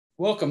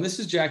Welcome. This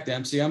is Jack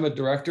Dempsey. I'm a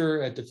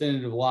director at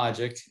Definitive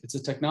Logic. It's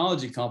a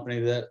technology company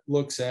that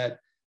looks at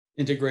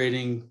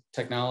integrating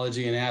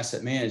technology and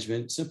asset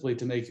management simply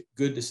to make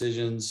good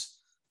decisions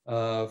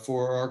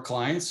for our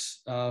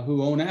clients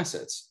who own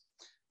assets.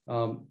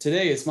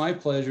 Today, it's my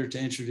pleasure to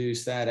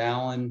introduce Thad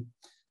Allen,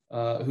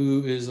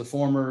 who is a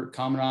former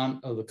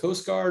Commandant of the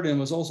Coast Guard and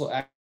was also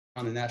acting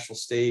on the national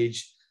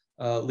stage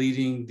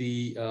leading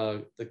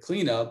the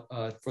cleanup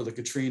for the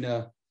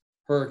Katrina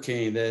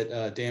hurricane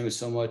that damaged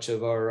so much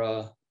of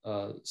our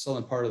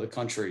southern part of the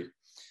country.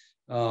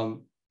 What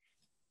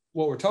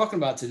we're talking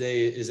about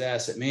today is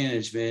asset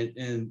management,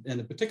 and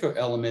the particular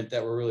element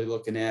that we're really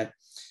looking at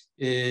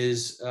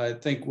is, I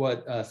think,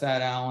 what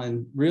Thad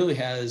Allen really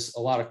has a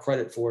lot of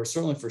credit for,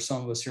 certainly for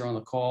some of us here on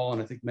the call,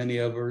 and I think many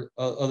of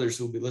others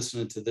who will be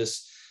listening to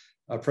this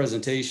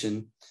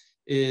presentation,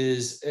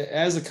 is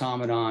as a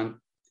Commandant,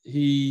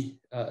 he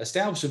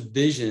established a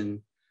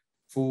vision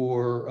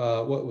for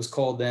what was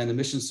called then the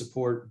mission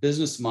support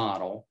business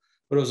model,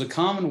 but it was a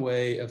common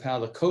way of how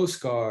the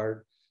Coast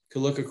Guard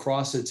could look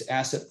across its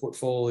asset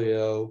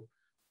portfolio,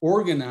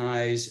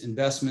 organize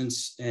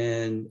investments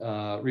and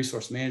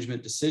resource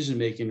management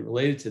decision-making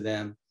related to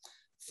them,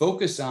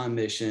 focus on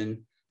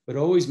mission, but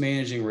always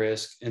managing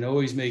risk and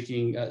always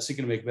seeking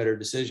to make better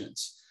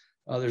decisions.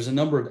 There's a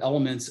number of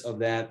elements of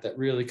that that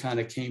really kind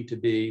of came to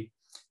be.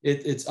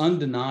 It's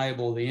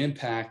undeniable the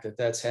impact that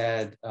that's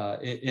had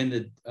in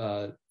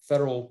the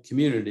federal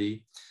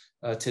community.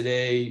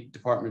 Today,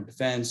 Department of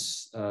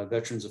Defense,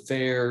 Veterans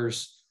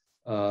Affairs,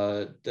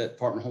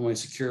 Department of Homeland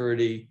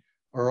Security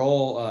are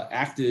all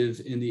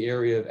active in the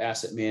area of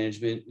asset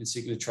management and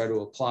seeking to try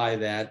to apply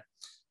that.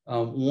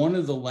 One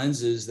of the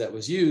lenses that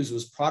was used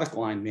was product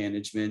line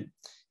management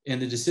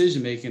and the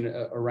decision-making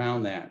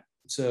around that.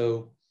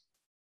 So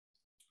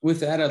with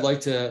that, I'd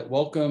like to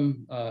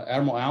welcome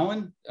Admiral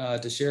Allen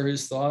to share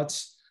his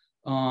thoughts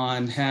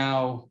on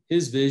how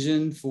his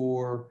vision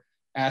for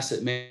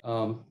asset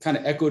management kind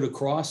of echoed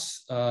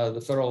across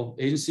the federal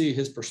agency,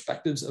 his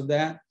perspectives of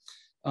that.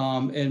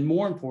 And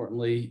more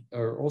importantly,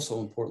 or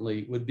also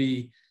importantly, would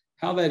be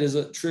how that is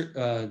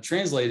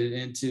translated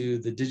into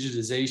the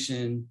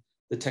digitization,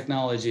 the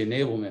technology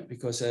enablement,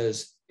 because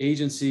as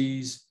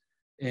agencies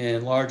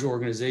and large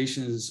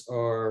organizations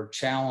are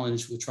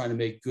challenged with trying to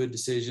make good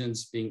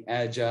decisions, being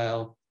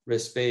agile,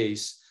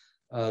 risk-based,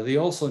 they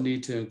also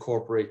need to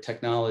incorporate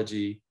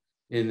technology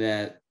in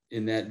that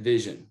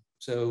vision.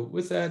 So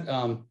with that,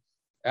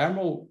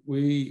 Admiral,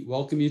 we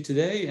welcome you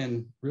today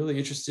and really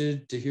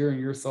interested to hearing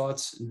your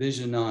thoughts and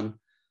vision on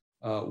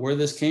where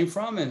this came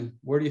from and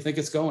where do you think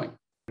it's going?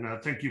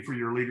 And thank you for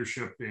your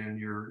leadership and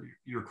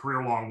your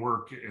career-long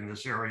work in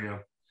this area.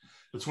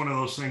 It's one of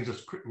those things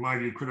that's, in my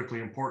view,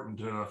 critically important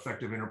to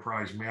effective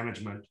enterprise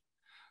management.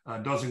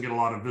 Doesn't get a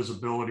lot of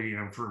visibility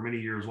and for many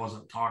years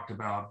wasn't talked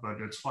about,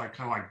 but it's like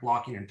kind of like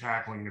blocking and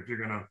tackling. If you're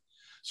going to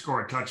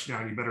score a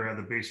touchdown, you better have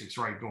the basics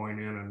right going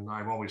in. And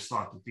I've always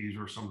thought that these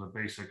were some of the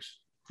basics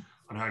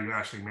on how you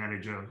actually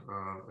manage an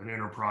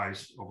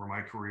enterprise over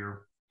my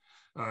career.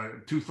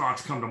 Two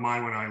thoughts come to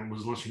mind when I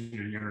was listening to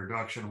the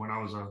introduction. When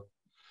I was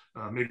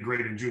a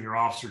mid-grade and junior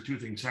officer, two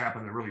things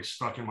happened that really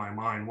stuck in my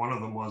mind. One of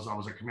them was I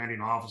was a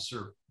commanding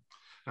officer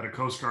at a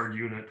Coast Guard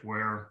unit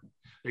where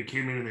they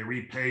came in and they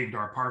repaved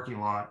our parking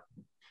lot.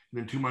 And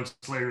then 2 months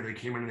later, they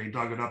came in and they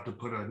dug it up to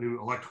put a new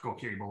electrical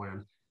cable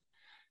in.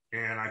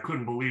 And I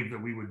couldn't believe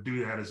that we would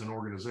do that as an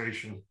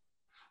organization,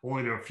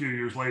 only to a few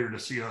years later to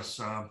see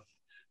us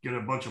get a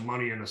bunch of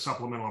money in the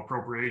supplemental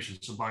appropriations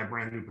to buy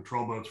brand new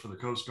patrol boats for the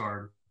Coast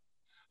Guard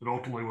that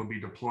ultimately will be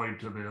deployed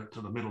to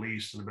the Middle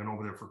East and have been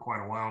over there for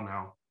quite a while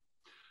now.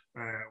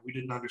 We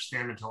didn't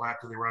understand until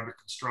after they were under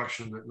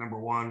construction that, number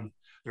one,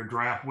 their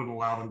draft wouldn't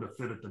allow them to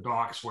fit at the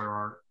docks where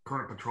our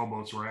current patrol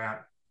boats were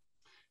at.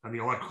 And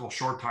the electrical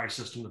short tie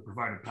system that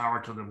provided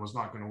power to them was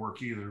not going to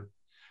work either.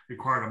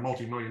 Required a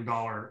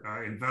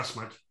multi-million-dollar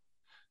investment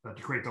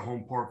to create the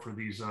home port for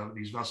these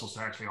vessels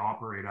to actually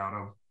operate out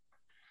of.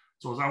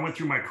 So as I went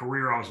through my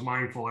career, I was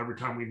mindful every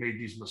time we made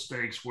these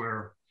mistakes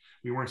where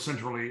we weren't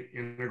centrally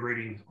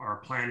integrating our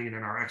planning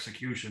and our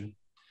execution.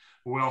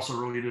 But we also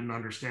really didn't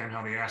understand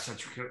how the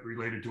assets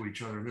related to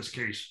each other. In this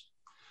case,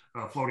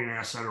 a floating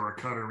asset or a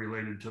cutter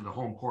related to the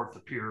home port, the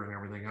pier, and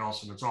everything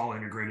else. And it's all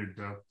integrated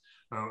to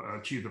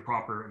achieve the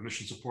proper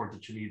mission support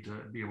that you need to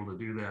be able to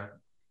do that.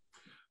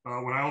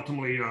 When I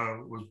ultimately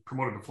was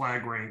promoted to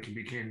flag rank and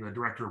became the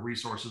director of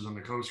resources in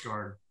the Coast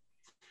Guard,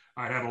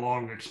 I had a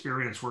long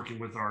experience working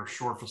with our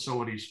shore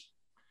facilities.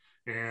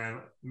 And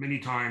many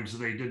times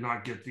they did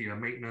not get the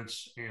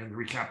maintenance and the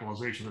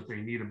recapitalization that they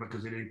needed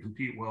because they didn't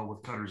compete well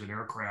with cutters and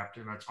aircraft.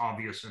 And that's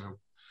obvious in an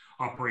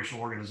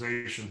operational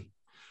organization.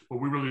 But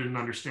we really didn't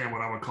understand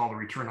what I would call the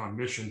return on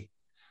mission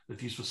that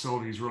these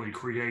facilities really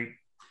create.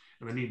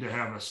 And they need to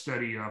have a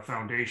steady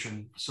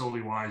foundation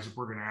facility-wise if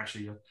we're going to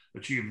actually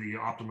achieve the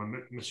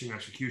optimum mission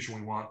execution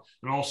we want,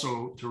 and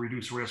also to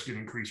reduce risk and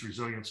increase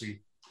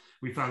resiliency.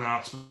 We found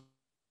out some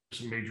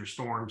major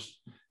storms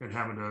and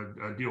having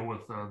to deal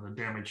with the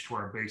damage to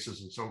our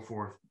bases and so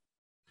forth.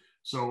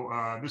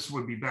 So this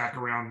would be back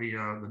around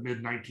the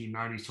mid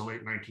 1990s to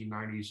late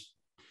 1990s.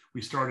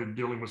 We started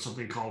dealing with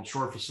something called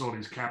Shore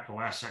Facilities Capital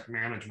Asset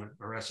Management,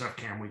 or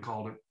SFCAM we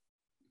called it.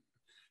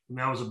 And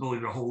that was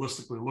ability to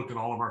holistically look at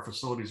all of our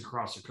facilities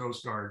across the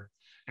Coast Guard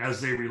as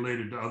they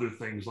related to other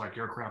things like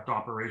aircraft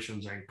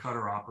operations and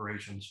cutter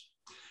operations.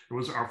 It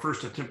was our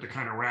first attempt to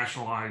kind of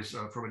rationalize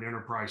from an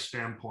enterprise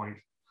standpoint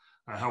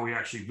how we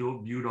actually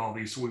viewed all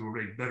these, so we would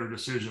make better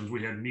decisions.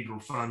 We had meager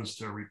funds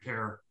to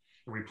repair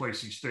and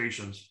replace these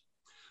stations.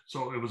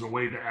 So it was a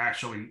way to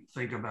actually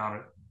think about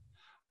it.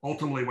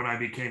 Ultimately, when I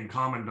became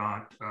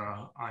commandant,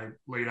 I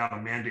laid out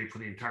a mandate for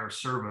the entire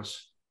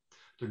service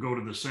to go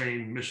to the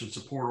same mission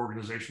support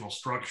organizational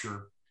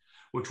structure,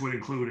 which would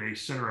include a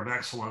center of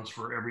excellence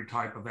for every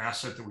type of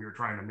asset that we were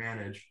trying to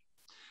manage,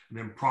 and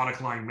then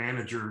product line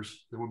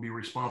managers that would be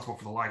responsible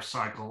for the life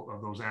cycle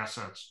of those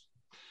assets.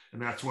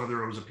 And that's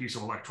whether it was a piece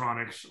of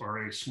electronics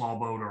or a small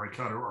boat or a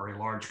cutter or a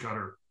large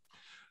cutter.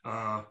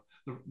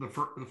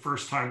 The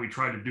first time we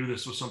tried to do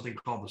this was something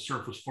called the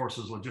Surface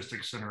Forces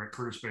Logistics Center at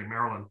Curtis Bay,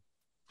 Maryland.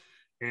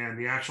 And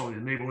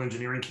the naval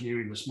engineering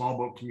community and the small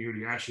boat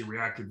community actually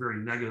reacted very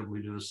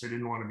negatively to this. They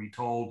didn't want to be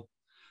told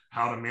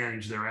how to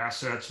manage their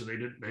assets,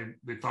 and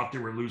they thought they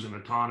were losing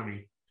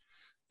autonomy.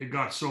 It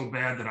got so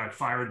bad that I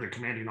fired the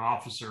commanding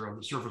officer of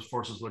the Surface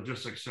Forces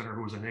Logistics Center,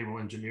 who was a naval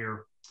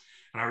engineer,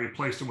 and I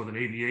replaced him with an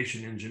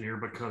aviation engineer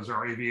because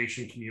our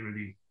aviation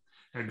community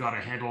had got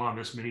a handle on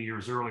this many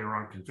years earlier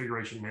on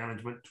configuration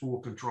management, tool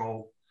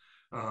control,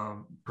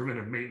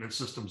 preventive maintenance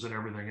systems, and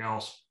everything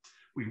else.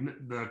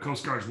 The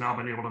Coast Guard's now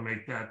been able to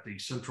make that the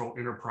central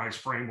enterprise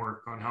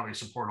framework on how they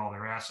support all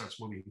their assets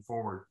moving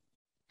forward.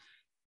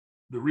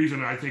 The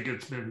reason I think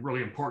it's been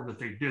really important that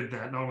they did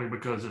that, not only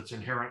because it's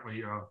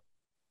inherently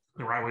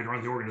the right way to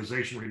run the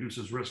organization,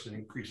 reduces risk and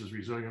increases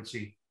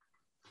resiliency.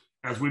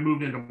 As we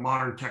moved into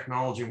modern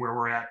technology where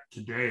we're at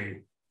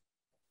today,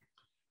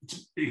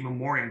 it's even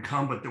more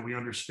incumbent that we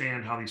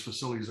understand how these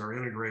facilities are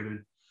integrated.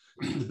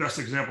 The best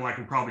example I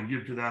can probably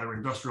give to that are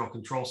industrial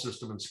control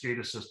system and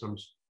SCADA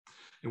systems,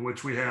 in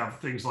which we have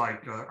things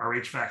like our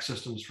HVAC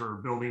systems for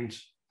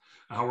buildings,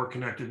 how we're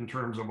connected in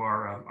terms of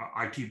our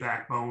IT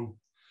backbone.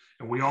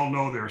 And we all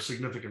know there are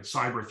significant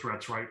cyber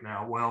threats right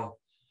now. Well,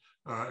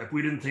 if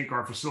we didn't think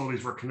our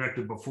facilities were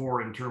connected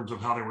before in terms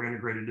of how they were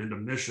integrated into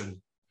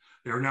mission,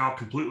 they're now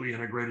completely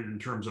integrated in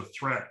terms of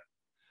threat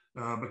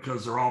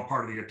because they're all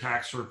part of the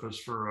attack surface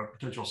for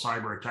potential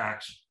cyber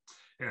attacks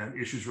and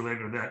issues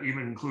related to that,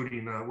 even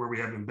including where we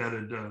have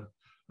embedded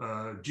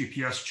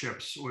GPS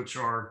chips, which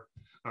are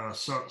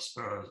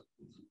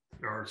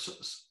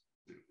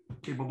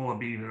capable of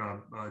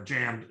being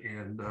jammed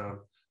and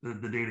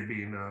the data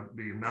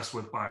being messed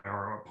with by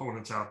our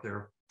opponents out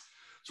there.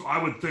 So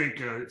I would think,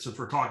 since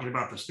we're talking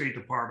about the State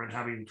Department,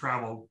 having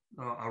traveled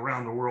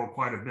around the world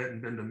quite a bit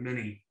and been to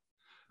many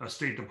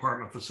State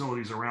Department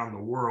facilities around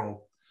the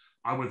world,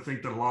 I would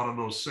think that a lot of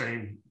those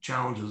same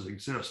challenges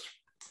exist,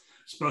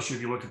 especially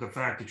if you look at the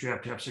fact that you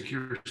have to have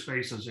secure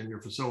spaces in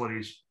your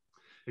facilities,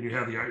 and you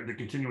have the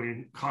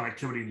continuing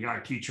connectivity and the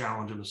IT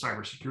challenge and the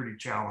cybersecurity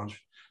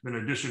challenge. In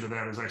addition to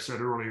that, as I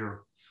said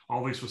earlier,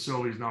 all these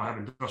facilities now have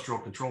industrial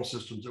control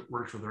systems that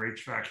work for their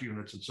HVAC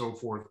units and so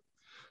forth.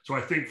 So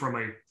I think from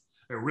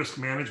a risk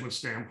management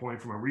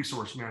standpoint, from a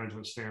resource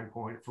management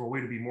standpoint, for a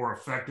way to be more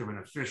effective and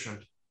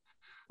efficient,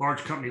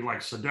 large company like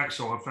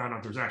Sodexo have found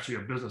out there's actually a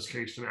business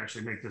case to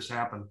actually make this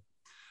happen.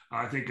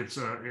 I think it's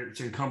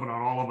incumbent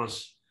on all of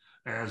us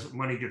as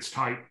money gets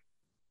tight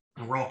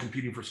and we're all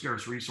competing for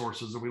scarce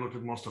resources, and we look at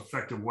the most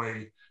effective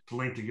way to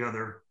link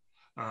together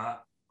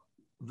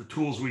the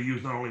tools we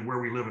use, not only where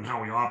we live and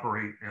how we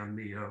operate, and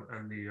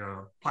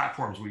the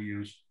platforms we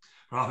use,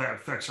 but how that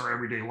affects our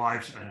everyday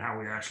lives and how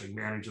we actually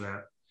manage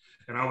that.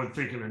 And I would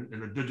think in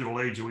the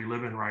digital age that we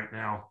live in right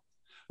now,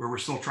 where we're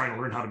still trying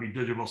to learn how to be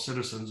digital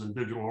citizens and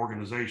digital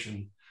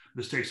organization,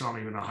 this takes on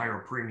even a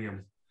higher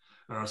premium.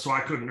 So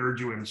I couldn't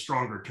urge you in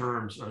stronger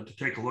terms to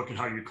take a look at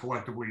how you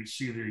collectively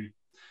see the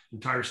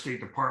entire State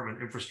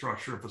Department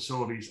infrastructure and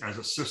facilities as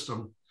a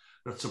system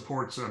that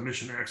supports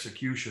mission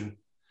execution,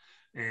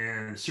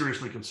 and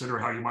seriously consider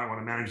how you might want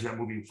to manage that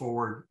moving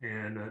forward,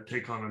 and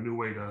take on a new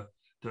way to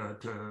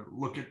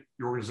look at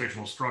your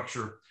organizational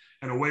structure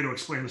and a way to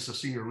explain this to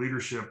senior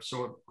leadership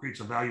so it creates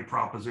a value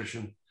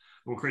proposition,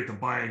 will create the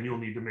buy-in you'll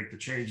need to make the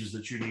changes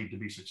that you need to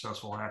be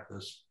successful at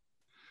this.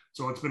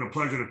 So it's been a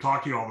pleasure to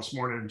talk to you all this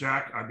morning. And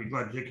Jack, I'd be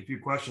glad to take a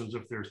few questions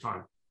if there's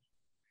time.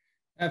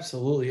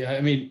 Absolutely. I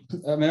mean,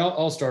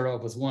 I'll start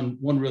off with one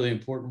really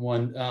important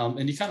one,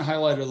 and you kind of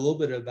highlighted a little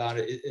bit about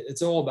it.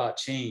 It's all about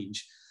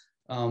change.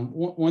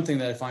 One thing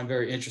that I find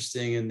very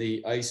interesting in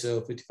the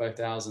ISO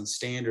 55000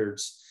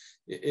 standards,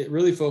 it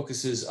really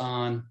focuses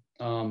on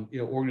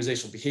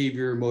organizational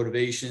behavior,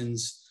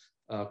 motivations,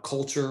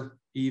 culture,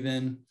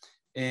 even.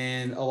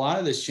 And a lot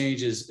of this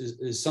change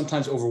is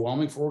sometimes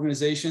overwhelming for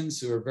organizations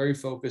who are very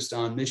focused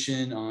on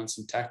mission, on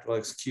some tactical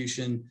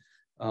execution.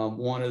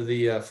 One of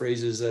the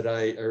phrases that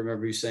I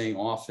remember you saying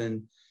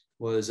often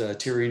was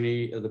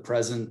tyranny of the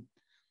present.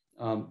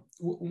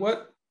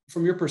 What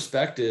from your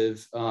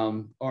perspective,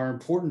 are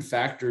important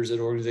factors that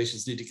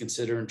organizations need to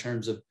consider in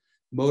terms of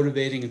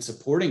motivating and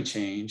supporting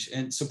change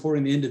and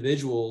supporting the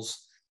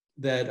individuals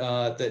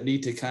that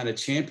need to kind of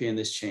champion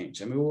this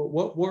change? I mean,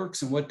 what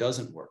works and what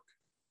doesn't work?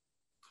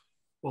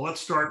 Well,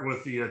 let's start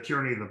with the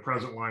tyranny of the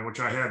present line,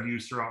 which I have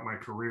used throughout my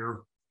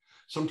career.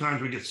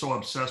 Sometimes we get so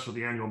obsessed with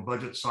the annual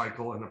budget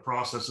cycle and the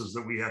processes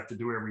that we have to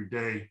do every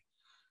day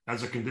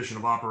as a condition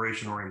of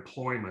operation or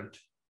employment,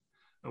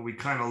 we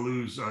kind of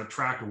lose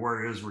track of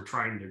where it is we're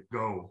trying to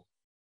go.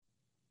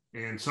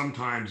 And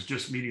sometimes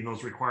just meeting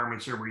those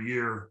requirements every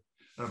year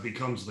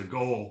becomes the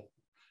goal,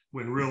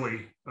 when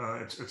really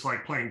it's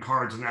like playing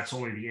cards, and that's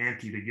only the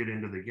ante to get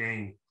into the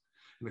game.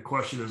 And the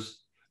question is,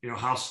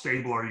 how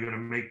stable are you going to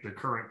make the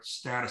current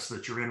status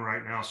that you're in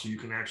right now so you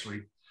can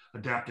actually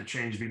adapt to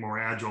change, be more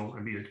agile,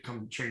 and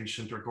become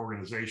change-centric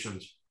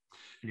organizations?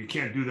 And you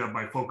can't do that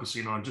by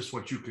focusing on just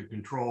what you can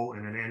control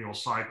in an annual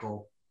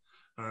cycle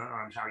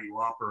on how you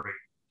operate.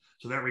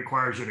 So that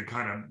requires you to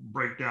kind of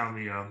break down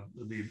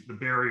the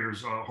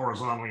barriers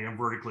horizontally and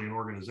vertically in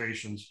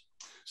organizations,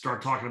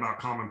 start talking about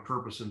common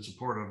purpose in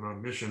support of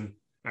mission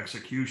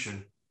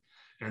execution,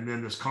 and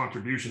then this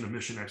contribution to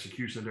mission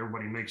execution that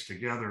everybody makes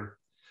together,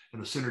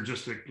 and the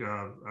synergistic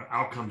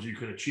outcomes you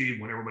can achieve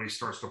when everybody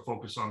starts to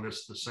focus on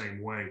this the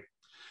same way.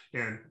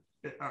 And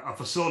a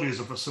facility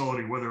is a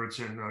facility, whether it's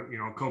in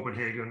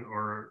Copenhagen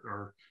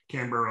or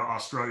Canberra,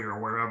 Australia,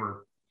 or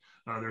wherever.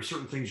 There's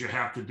certain things you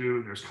have to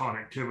do. There's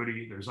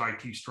connectivity, there's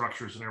IT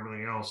structures and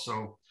everything else.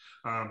 So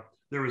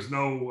there is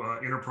no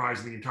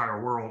enterprise in the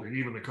entire world, and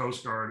even the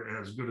Coast Guard,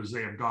 as good as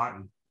they have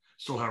gotten,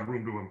 still have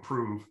room to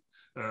improve.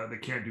 They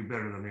can't do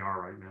better than they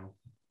are right now.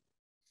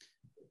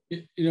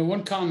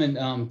 One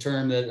common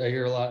term that I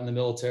hear a lot in the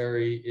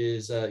military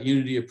is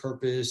unity of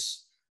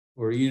purpose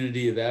or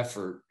unity of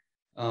effort.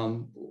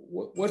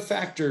 What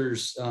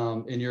factors,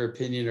 in your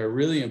opinion, are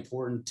really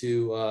important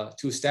to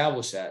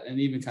establish that, and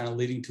even kind of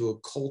leading to a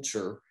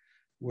culture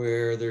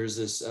where there's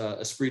this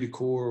esprit de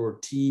corps or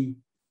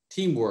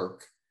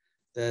teamwork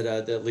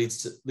that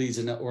leads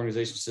in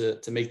organizations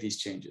to make these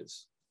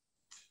changes?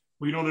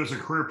 Well, there's a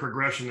career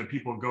progression that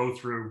people go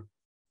through,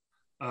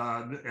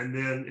 and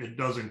then it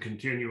doesn't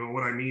continue. And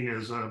what I mean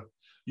is,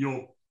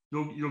 you'll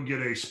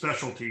get a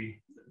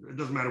specialty. It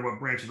doesn't matter what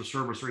branch of the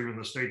service or even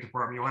the State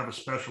Department, you'll have a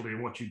specialty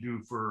in what you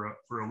do for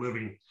a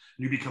living. And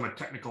you become a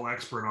technical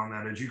expert on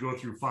that. As you go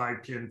through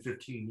 5, 10,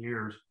 15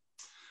 years,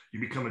 you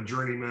become a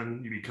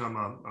journeyman, you become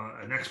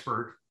an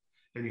expert,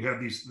 and you have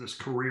this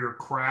career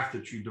craft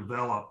that you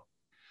develop.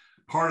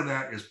 Part of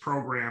that is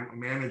program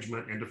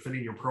management and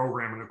defining your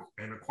program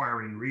and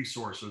acquiring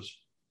resources.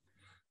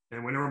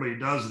 And when everybody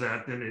does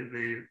that, then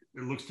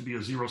it looks to be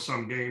a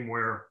zero-sum game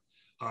where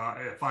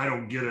if I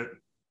don't get it,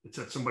 it's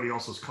at somebody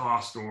else's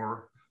cost,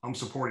 or I'm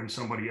supporting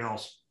somebody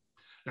else.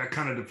 That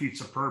kind of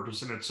defeats the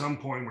purpose. And at some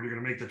point where you're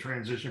going to make the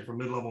transition from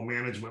mid-level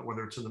management,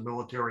 whether it's in the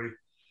military,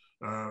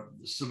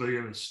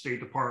 civilian and State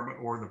Department,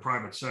 or in the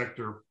private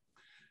sector,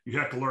 you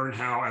have to learn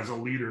how, as a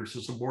leader,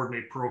 to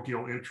subordinate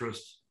parochial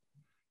interests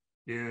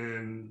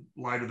in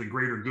light of the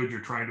greater good you're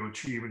trying to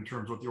achieve in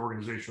terms of what the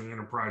organization and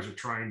enterprise are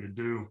trying to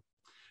do.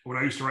 When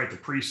I used to write the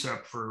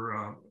precept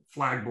for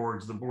flag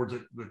boards, the boards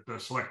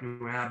that select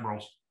new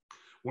admirals,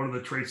 one of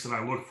the traits that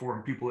I look for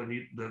in people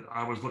that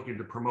I was looking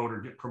to promote or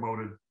get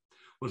promoted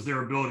was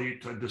their ability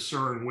to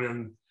discern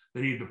when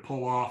they need to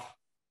pull off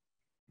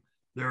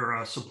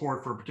their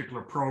support for a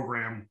particular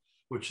program,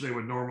 which they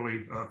would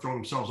normally throw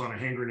themselves on a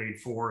hand grenade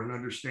for, and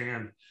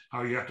understand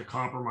how you have to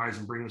compromise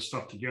and bring this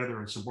stuff together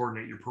and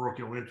subordinate your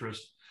parochial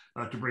interest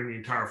to bring the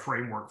entire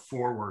framework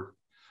forward.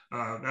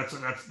 That's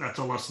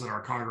a lesson that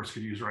our Congress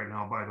could use right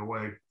now, by the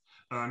way.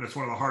 And it's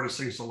one of the hardest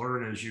things to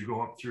learn as you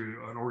go up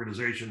through an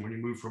organization, when you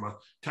move from a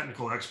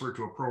technical expert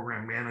to a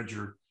program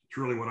manager. It's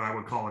really what I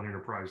would call an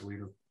enterprise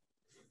leader.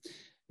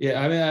 Yeah,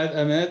 I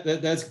mean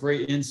that's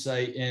great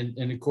insight,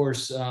 and of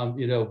course,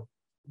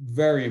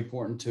 very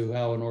important to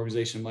how an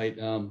organization might,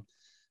 grow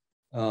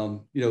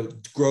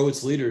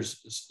its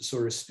leaders,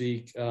 so to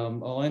speak.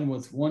 I'll end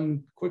with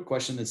one quick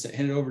question that's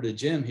handed over to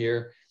Jim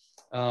here.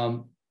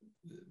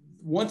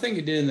 One thing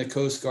you did in the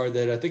Coast Guard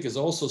that I think is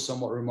also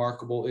somewhat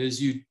remarkable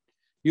is you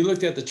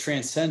looked at the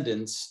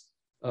transcendence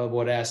of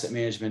what asset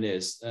management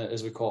is,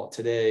 as we call it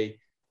today.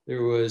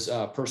 There was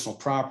personal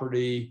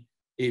property,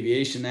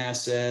 aviation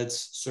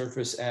assets,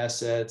 surface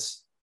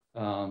assets,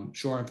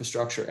 shore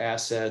infrastructure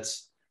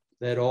assets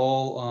that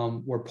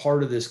all were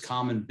part of this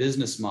common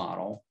business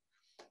model.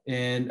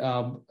 And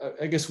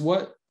I guess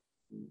what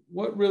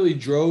really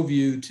drove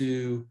you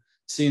to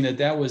seeing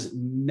that was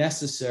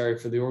necessary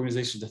for the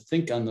organization to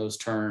think on those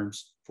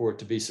terms for it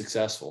to be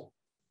successful?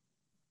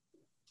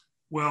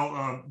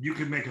 Well, you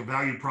could make a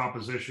value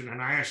proposition,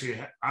 and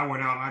I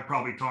went out and I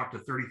probably talked to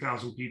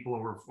 30,000 people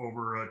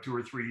over 2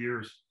 or 3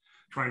 years,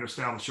 trying to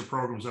establish the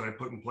programs that I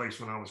put in place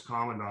when I was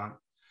commandant.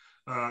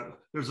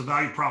 There's a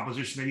value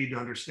proposition, they need to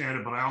understand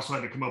it, but I also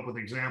had to come up with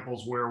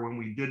examples where, when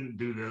we didn't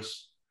do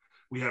this,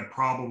 we had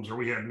problems, or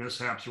we had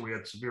mishaps, or we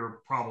had severe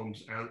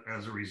problems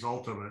as a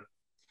result of it.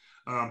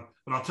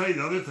 But I'll tell you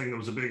the other thing that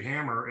was a big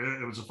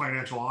hammer, it was a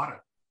financial audit.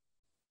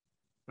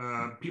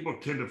 people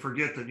tend to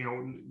forget that,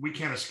 we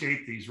can't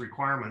escape these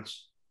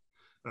requirements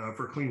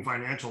for clean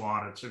financial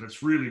audits. And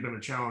it's really been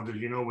a challenge, as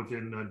you know,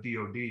 within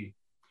DOD.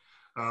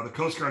 The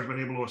Coast Guard's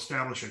been able to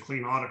establish a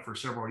clean audit for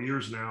several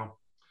years now,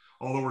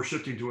 although we're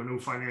shifting to a new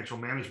financial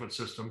management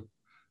system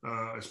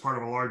as part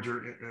of a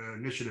larger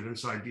initiative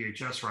inside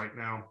DHS right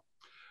now.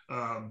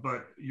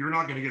 But you're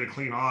not going to get a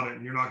clean audit,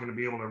 and you're not going to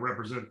be able to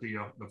represent the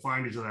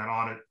findings of that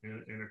audit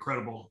in a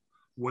credible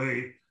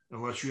way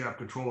unless you have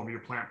control of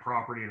your plant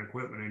property and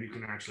equipment and you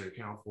can actually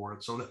account for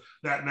it. So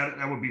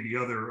that would be the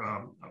other,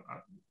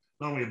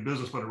 not only a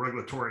business, but a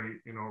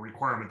regulatory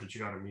requirement that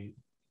you got to meet.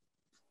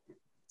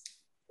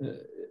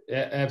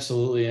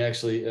 Absolutely. And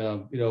actually,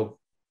 a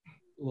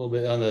little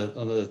bit on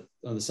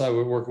the side,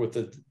 we work with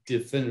the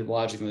definitive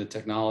logic and the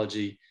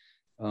technology,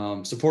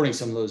 supporting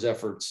some of those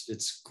efforts.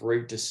 It's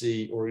great to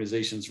see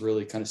organizations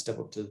really kind of step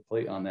up to the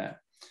plate on that.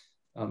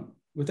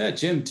 With that,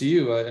 Jim, to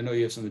you, I know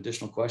you have some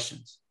additional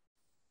questions.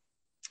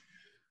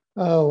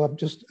 Oh,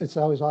 it's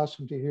always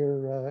awesome to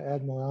hear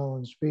Admiral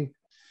Allen speak.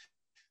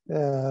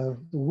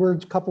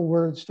 Couple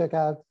words stick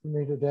out for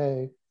me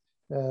today.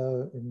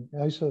 In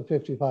ISO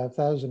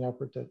 55000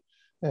 effort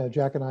that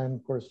Jack and I, and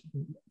of course,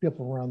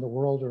 people around the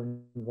world are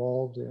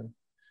involved in.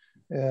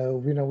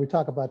 We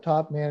talk about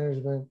top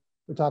management,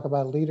 we talk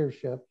about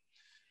leadership,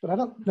 but I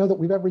don't know that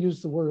we've ever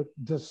used the word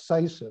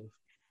decisive.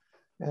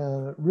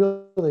 And it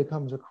really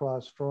comes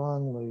across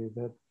strongly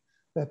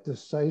that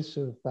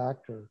decisive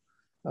factor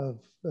of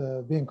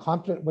being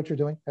confident in what you're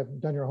doing, have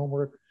done your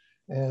homework,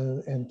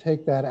 and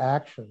take that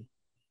action.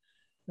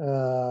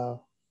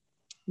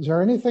 Is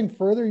there anything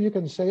further you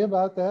can say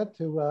about that?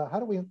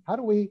 How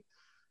do we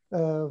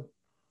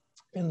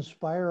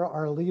inspire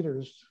our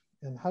leaders,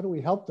 and how do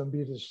we help them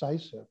be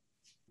decisive?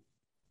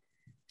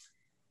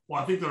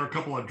 Well, I think there are a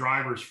couple of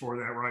drivers for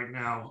that right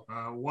now.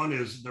 One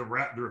is the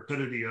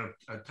rapidity of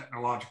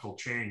technological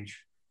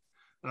change.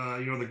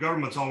 The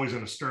government's always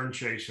in a stern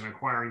chase in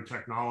acquiring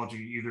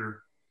technology, either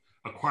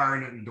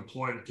acquiring it and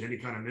deploying it to any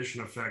kind of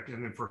mission effect.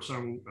 And then for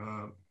some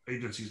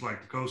agencies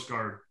like the Coast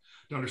Guard,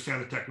 to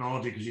understand the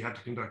technology, because you have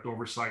to conduct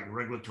oversight and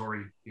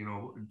regulatory,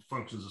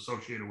 functions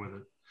associated with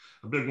it.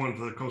 A big one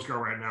for the Coast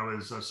Guard right now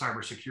is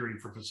cybersecurity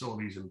for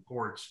facilities and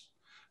ports.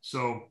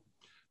 So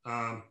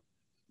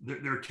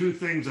there are two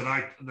things that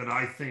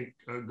I think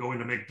go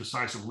into make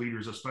decisive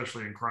leaders,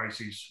 especially in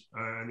crises.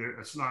 And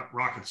it's not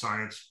rocket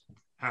science.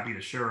 Happy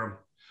to share them.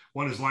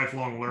 One is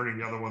lifelong learning.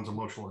 The other one's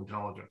emotional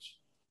intelligence.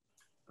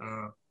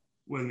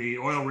 When the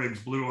oil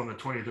rigs blew on the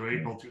 20th of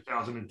April,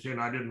 2010,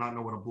 I did not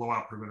know what a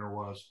blowout preventer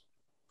was.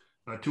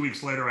 2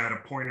 weeks later, I had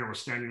a pointer was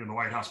standing in the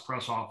White House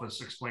press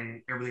office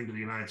explaining everything to the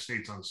United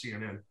States on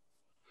CNN.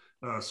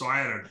 So I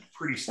had a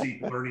pretty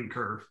steep learning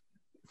curve.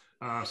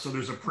 So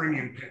there's a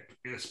premium,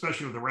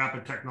 especially with the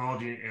rapid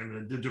technology and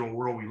the digital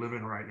world we live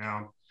in right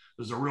now.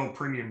 There's a real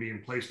premium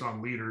being placed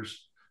on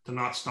leaders to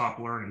not stop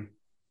learning.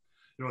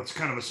 It's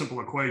kind of a simple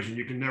equation.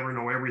 You can never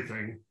know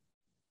everything,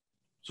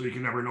 so you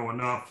can never know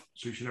enough,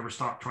 so you should never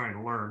stop trying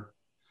to learn.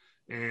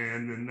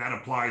 And then that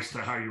applies to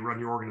how you run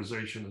your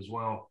organization as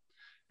well.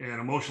 And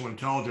emotional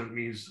intelligence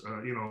means,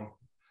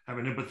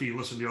 having empathy,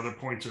 listen to other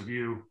points of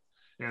view.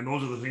 And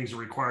those are the things that are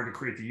required to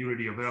create the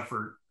unity of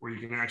effort, where you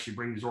can actually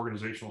bring these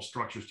organizational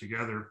structures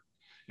together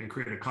and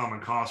create a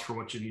common cause for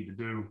what you need to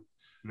do.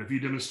 And if you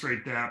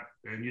demonstrate that,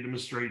 and you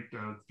demonstrate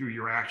through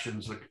your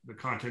actions, the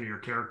content of your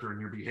character and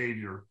your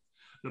behavior,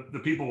 the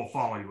people will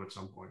follow you at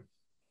some point.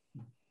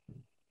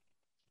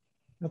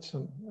 That's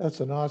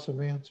an awesome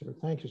answer.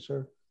 Thank you,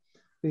 sir.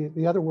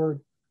 The other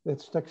word that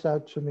sticks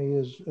out to me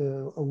is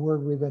a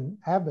word we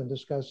have been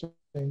discussing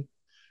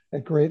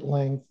at great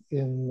length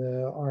in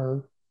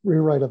our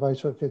rewrite of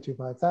ISO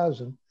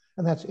 55000,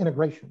 and that's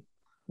integration,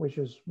 which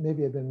is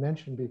maybe had been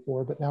mentioned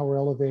before, but now we're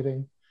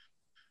elevating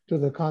to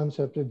the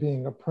concept of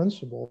being a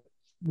principle.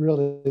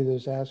 Really,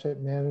 this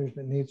asset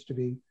management needs to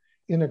be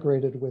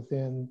integrated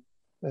within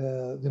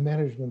the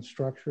management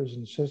structures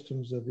and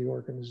systems of the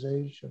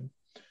organization,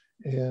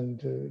 and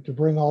to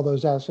bring all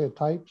those asset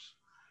types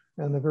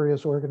and the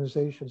various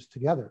organizations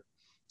together.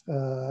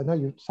 I know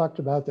you talked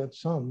about that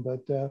some,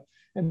 but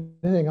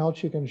anything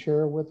else you can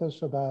share with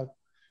us about,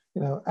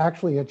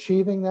 actually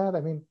achieving that?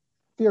 I mean,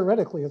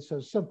 theoretically, it's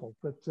so simple,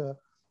 but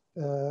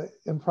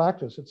in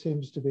practice, it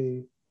seems to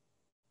be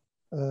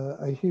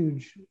a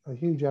huge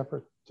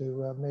effort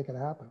to make it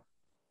happen.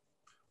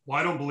 Well,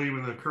 I don't believe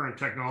in the current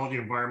technology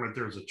environment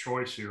there's a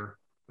choice here.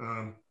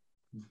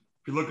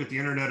 If you look at the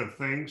Internet of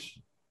Things,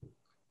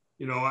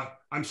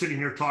 I'm sitting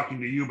here talking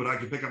to you, but I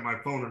could pick up my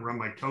phone and run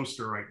my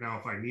toaster right now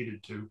if I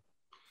needed to.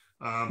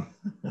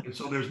 And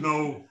so there's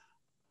no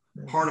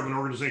part of an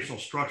organizational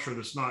structure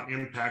that's not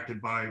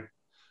impacted by,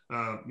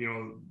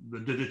 the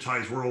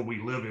digitized world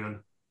we live in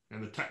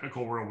and the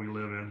technical world we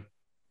live in.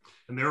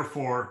 And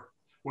therefore,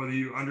 whether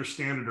you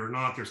understand it or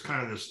not, there's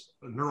kind of this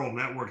neural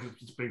network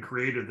that's been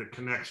created that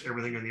connects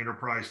everything in the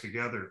enterprise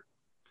together.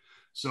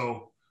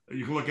 So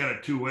you can look at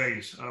it two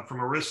ways. From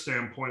a risk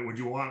standpoint, would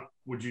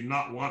you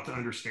not want to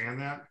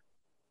understand that?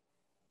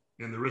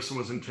 And the risk that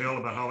was entailed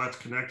about how that's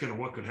connected and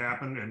what could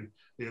happen and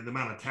the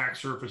amount of attack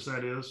surface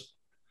that is.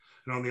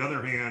 And on the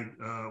other hand,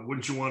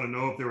 wouldn't you want to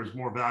know if there was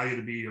more value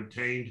to be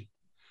obtained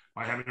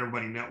by having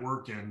everybody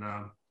networked? And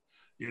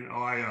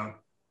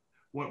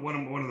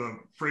one of the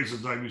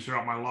phrases I've used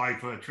throughout my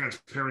life,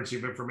 transparency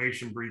of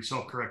information breeds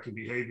self-correcting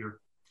behavior.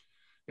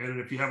 And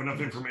if you have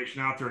enough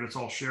information out there and it's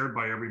all shared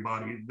by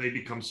everybody, they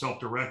become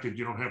self-directed.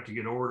 You don't have to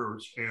get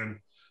orders, and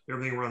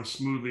everything runs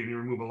smoothly, and you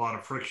remove a lot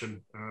of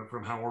friction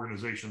from how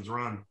organizations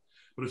run.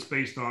 But it's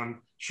based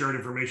on shared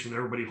information that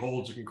everybody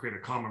holds and can create a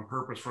common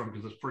purpose from,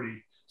 because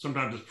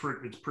sometimes it's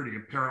pretty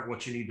apparent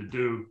what you need to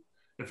do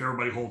if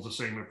everybody holds the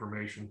same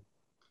information.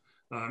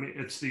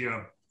 It's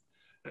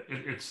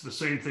the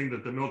same thing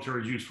that the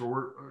military used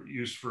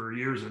for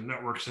years in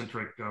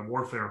network-centric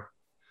warfare,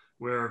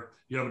 where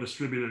you have a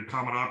distributed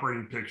common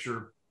operating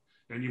picture,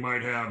 and you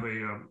might have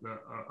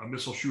a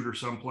missile shooter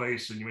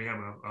someplace, and you may have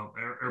an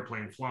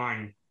airplane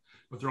flying,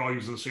 but they're all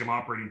using the same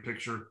operating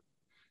picture,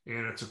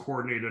 and it's a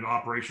coordinated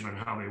operation on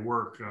how they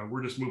work.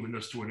 We're just moving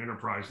this to an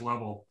enterprise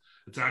level.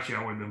 It's actually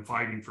how we've been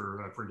fighting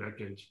for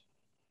decades.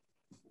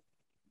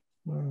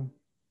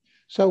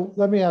 So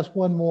let me ask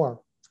one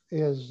more.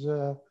 Is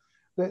the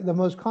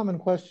most common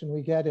question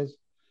we get is,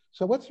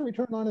 so what's the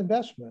return on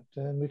investment?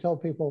 And we tell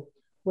people,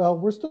 well,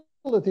 we're still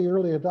at the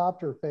early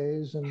adopter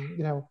phase,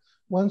 and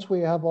once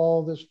we have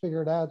all this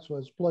figured out, so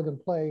it's plug and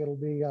play, it'll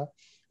be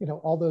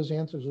all those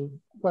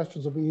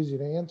questions will be easy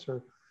to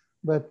answer.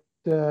 But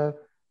do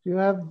you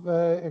have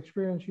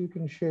experience you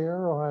can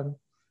share on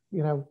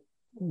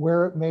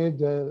where it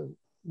made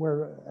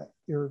where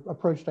your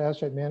approach to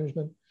asset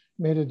management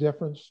made a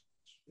difference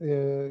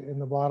in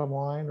the bottom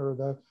line or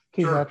the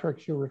key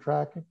metrics you were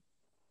tracking?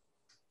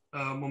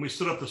 When we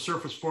stood up the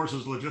Surface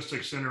Forces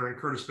Logistics Center in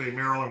Curtis Bay,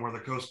 Maryland, where the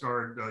Coast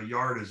Guard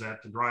yard is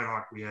at, the dry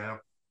dock we have,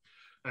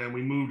 and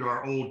we moved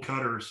our old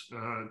cutters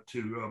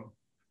to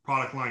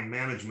product line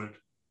management,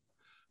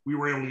 we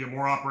were able to get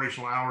more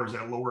operational hours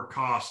at lower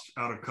cost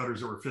out of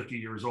cutters that were 50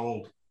 years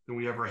old than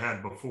we ever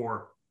had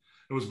before.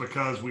 It was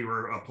because we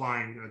were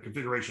applying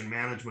configuration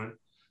management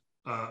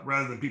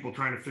rather than people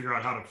trying to figure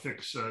out how to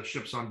fix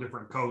ships on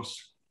different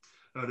coasts.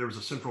 There was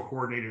a central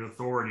coordinating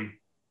authority.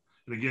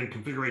 And again,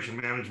 configuration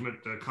management,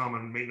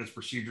 common maintenance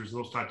procedures,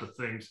 those types of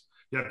things.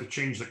 You have to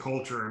change the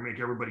culture and make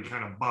everybody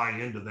kind of buy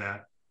into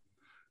that.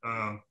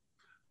 And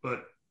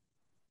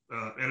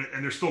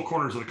there's still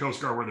corners of the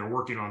Coast Guard where they're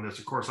working on this.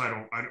 Of course, I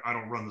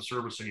don't run the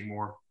service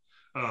anymore,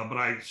 but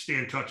I stay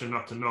in touch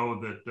enough to know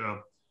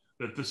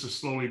that this is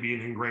slowly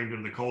being ingrained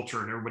into the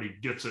culture, and everybody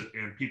gets it.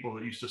 And people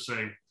that used to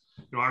say,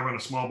 I run a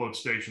small boat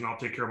station, I'll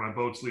take care of my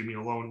boats, leave me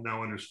alone,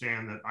 now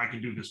understand that I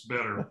can do this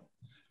better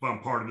if I'm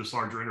part of this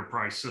larger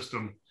enterprise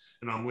system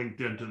and I'm linked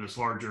into this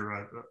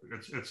larger.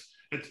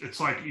 It's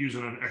like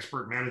using an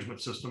expert management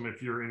system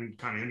if you're in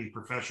kind of any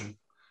profession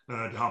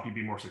to help you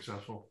be more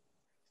successful.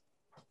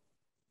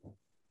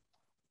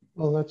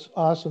 Well, that's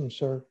awesome,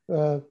 sir.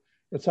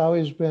 It's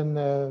always been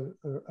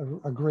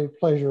a great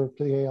pleasure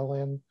to the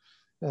ALN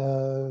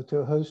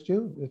to host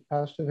you at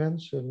past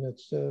events, and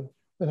it's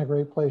been a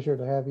great pleasure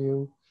to have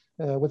you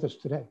with us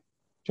today.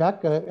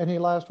 Jack, any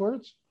last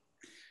words?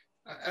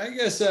 I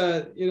guess,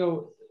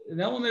 an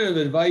element of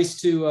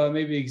advice to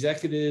maybe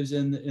executives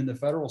in the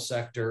federal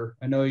sector.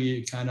 I know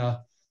you kind of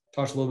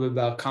talked a little bit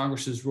about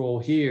Congress's role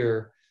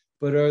here,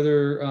 but are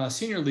there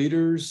senior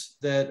leaders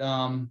that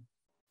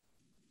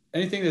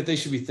anything that they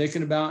should be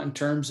thinking about in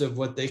terms of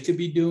what they could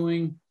be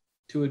doing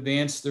to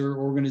advance their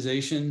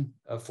organization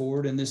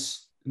forward in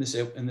this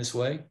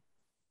way?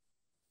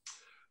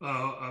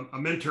 A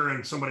mentor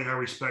and somebody I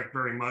respect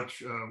very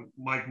much,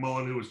 Mike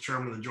Mullen, who was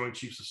chairman of the Joint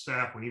Chiefs of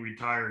Staff when he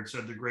retired,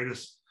 said the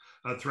greatest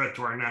threat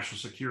to our national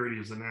security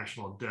is the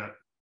national debt.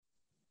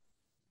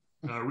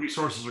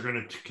 Resources are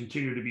going to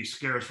continue to be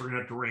scarce. We're going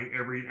to have to wring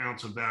every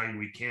ounce of value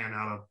we can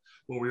out of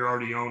what we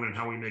already own and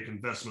how we make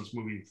investments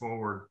moving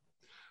forward.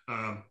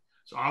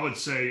 So I would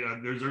say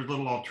there's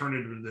little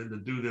alternative than to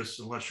do this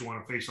unless you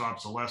want to face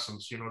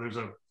obsolescence.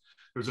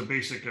 There's a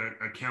basic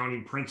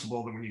accounting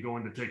principle that when you go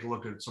in to take a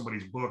look at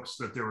somebody's books,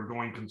 that they're a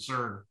going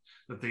concern,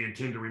 that they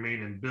intend to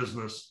remain in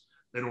business.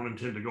 They don't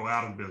intend to go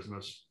out of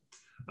business.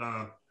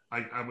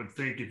 I would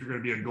think if you're going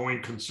to be a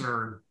going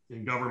concern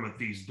in government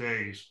these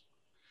days,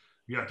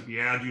 you have to be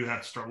agile. You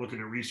have to start looking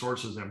at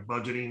resources and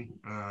budgeting.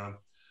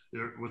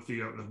 With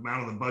the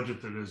amount of the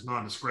budget that is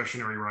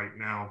non-discretionary right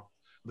now,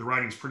 the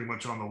writing's pretty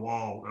much on the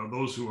wall.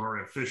 Those who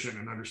are efficient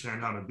and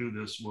understand how to do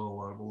this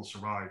will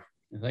survive.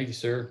 Thank you,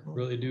 sir.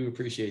 Really do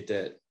appreciate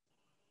that.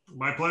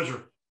 My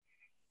pleasure.